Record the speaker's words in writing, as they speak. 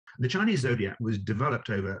And the Chinese zodiac was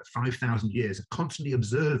developed over 5,000 years of constantly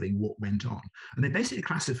observing what went on. And they basically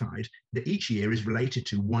classified that each year is related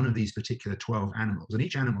to one of these particular 12 animals. And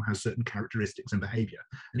each animal has certain characteristics and behavior.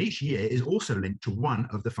 And each year is also linked to one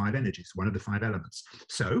of the five energies, one of the five elements.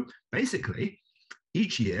 So basically,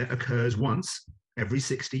 each year occurs once every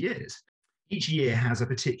 60 years. Each year has a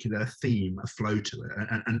particular theme, a flow to it,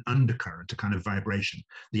 an undercurrent, a kind of vibration.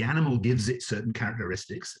 The animal gives it certain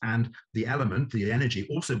characteristics, and the element, the energy,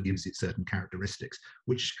 also gives it certain characteristics,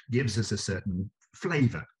 which gives us a certain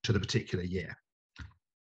flavor to the particular year.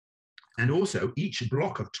 And also, each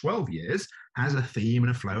block of 12 years has a theme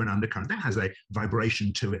and a flow and undercurrent. That has a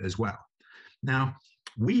vibration to it as well. Now,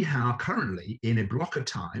 we are currently in a block of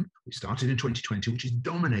time, which started in 2020, which is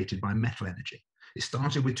dominated by metal energy. It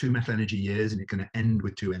started with 2 metal energy years, and it's going to end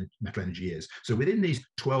with 2 metal energy years. So within these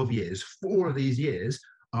 12 years, 4 of these years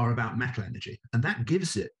are about metal energy. And that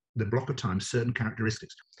gives it, the block of time, certain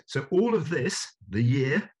characteristics. So all of this, the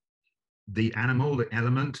year, the animal, the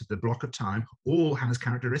element, the block of time, all has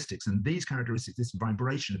characteristics. And these characteristics, this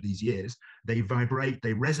vibration of these years, they vibrate,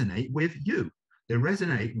 they resonate with you. They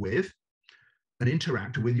resonate with and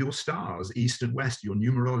interact with your stars, east and west, your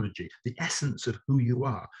numerology, the essence of who you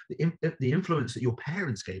are, the influence that your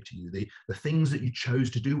parents gave to you, the things that you chose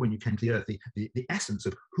to do when you came to the earth, the essence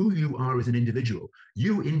of who you are as an individual.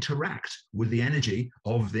 You interact with the energy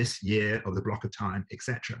of this year, of the block of time,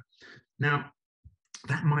 etc. Now,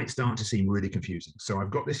 that might start to seem really confusing. So I've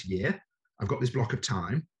got this year, I've got this block of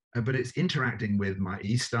time, but it's interacting with my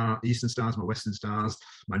eastern stars, my western stars,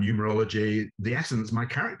 my numerology, the essence, my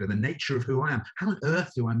character, the nature of who I am. How on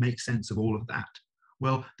earth do I make sense of all of that?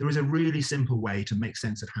 Well, there is a really simple way to make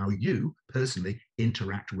sense of how you personally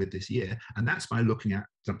interact with this year, and that's by looking at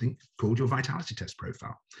something called your vitality test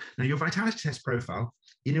profile. Now, your vitality test profile,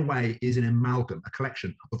 in a way, is an amalgam, a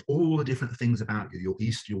collection of all the different things about you, your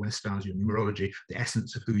east, your west stars, your numerology, the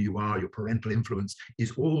essence of who you are, your parental influence,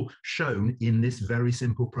 is all shown in this very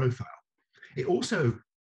simple profile. It also,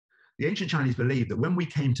 the ancient Chinese believed that when we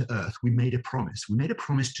came to Earth, we made a promise. We made a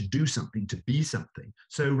promise to do something, to be something.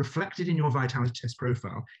 So reflected in your vitality test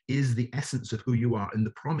profile is the essence of who you are and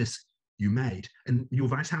the promise you made. And your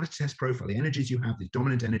vitality test profile, the energies you have, the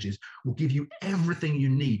dominant energies, will give you everything you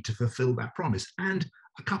need to fulfill that promise and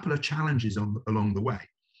a couple of challenges along the way.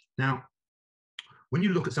 Now, when you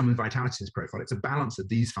look at someone's vitality test profile, it's a balance of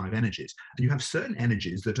these 5 energies. And you have certain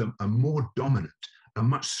energies that are more dominant, are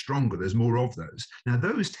much stronger. There's more of those. Now,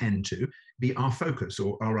 those tend to be our focus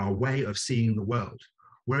or are our way of seeing the world.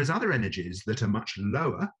 Whereas other energies that are much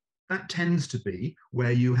lower, that tends to be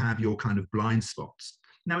where you have your kind of blind spots.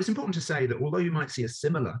 Now, it's important to say that although you might see a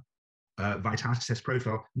similar vitality test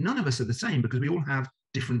profile, none of us are the same because we all have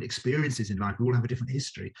different experiences in life. We all have a different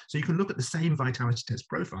history. So you can look at the same vitality test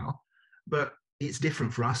profile, but it's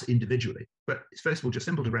different for us individually. But it's first of all just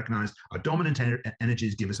simple to recognize our dominant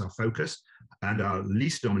energies give us our focus, and our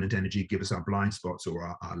least dominant energy give us our blind spots or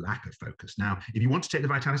our lack of focus. Now, if you want to take the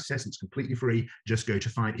vitality test, it's completely free. Just go to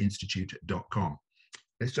findinstitute.com.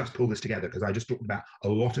 Let's just pull this together because I just talked about a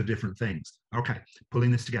lot of different things. Okay,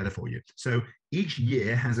 pulling this together for you. So each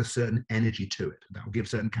year has a certain energy to it that will give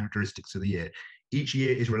certain characteristics to the year. Each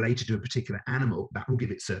year is related to a particular animal that will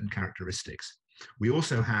give it certain characteristics. We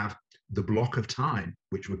also have the block of time,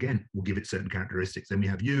 which again will give it certain characteristics. Then we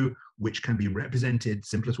have you, which can be represented.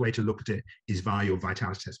 Simplest way to look at it is via your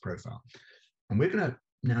vitality test profile. And we're going to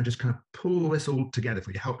now just kind of pull this all together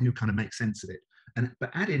for you, help you kind of make sense of it.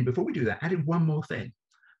 But add in, before we do that, add in one more thing.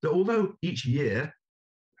 That although each year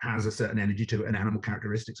has a certain energy to it, an animal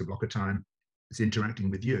characteristics, a block of time, it's interacting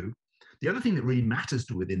with you, the other thing that really matters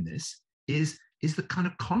to within this is the kind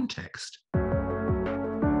of context